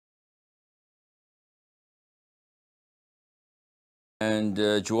And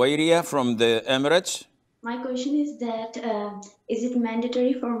Juwairia from the Emirates. My question is that is it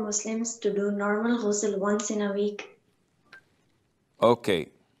mandatory for Muslims to do normal ghusl once in a week? Okay.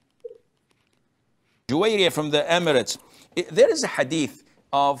 Juwairia from the Emirates. There is a hadith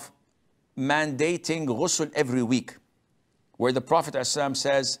of mandating ghusl every week, where the Prophet ﷺ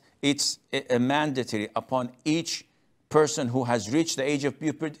says it's a mandatory upon each person who has reached the age of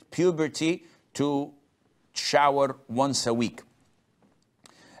puberty to shower once a week.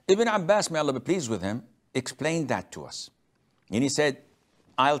 Ibn Abbas, may Allah be pleased with him, explained that to us. And he said,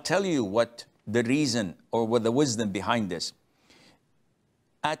 I'll tell you what the reason or what the wisdom behind this.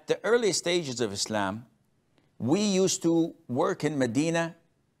 At the early stages of Islam, we used to work in Medina,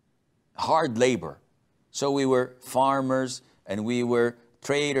 hard labor. So we were farmers and we were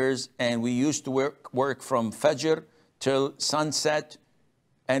traders, and we used to work from Fajr till sunset,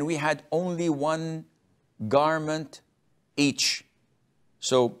 and we had only one garment each.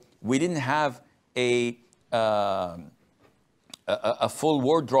 So we didn't have a full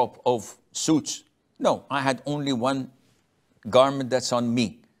wardrobe of suits. No, I had only one garment that's on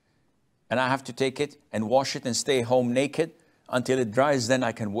me. And I have to take it and wash it and stay home naked until it dries, then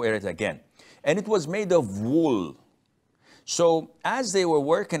I can wear it again. And it was made of wool. So as they were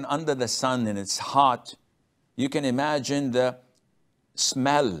working under the sun and it's hot, you can imagine the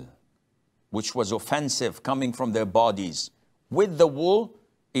smell, which was offensive, coming from their bodies. With the wool,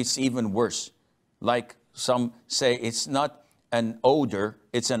 it's even worse. Like some say, it's not an odor,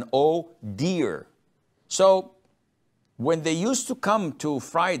 it's an dear. So when they used to come to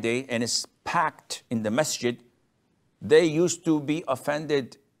Friday and it's packed in the masjid, they used to be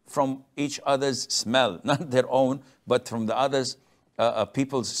offended from each other's smell, not their own, but from the others,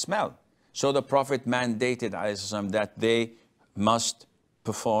 people's smell. So the Prophet mandated that they must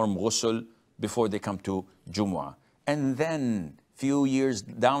perform ghusl before they come to Jumu'ah. And then few years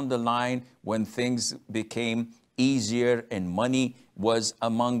down the line, when things became easier and money was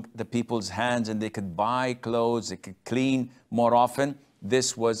among the people's hands and they could buy clothes, they could clean more often,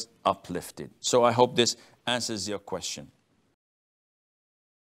 this was uplifted. So I hope this answers your question.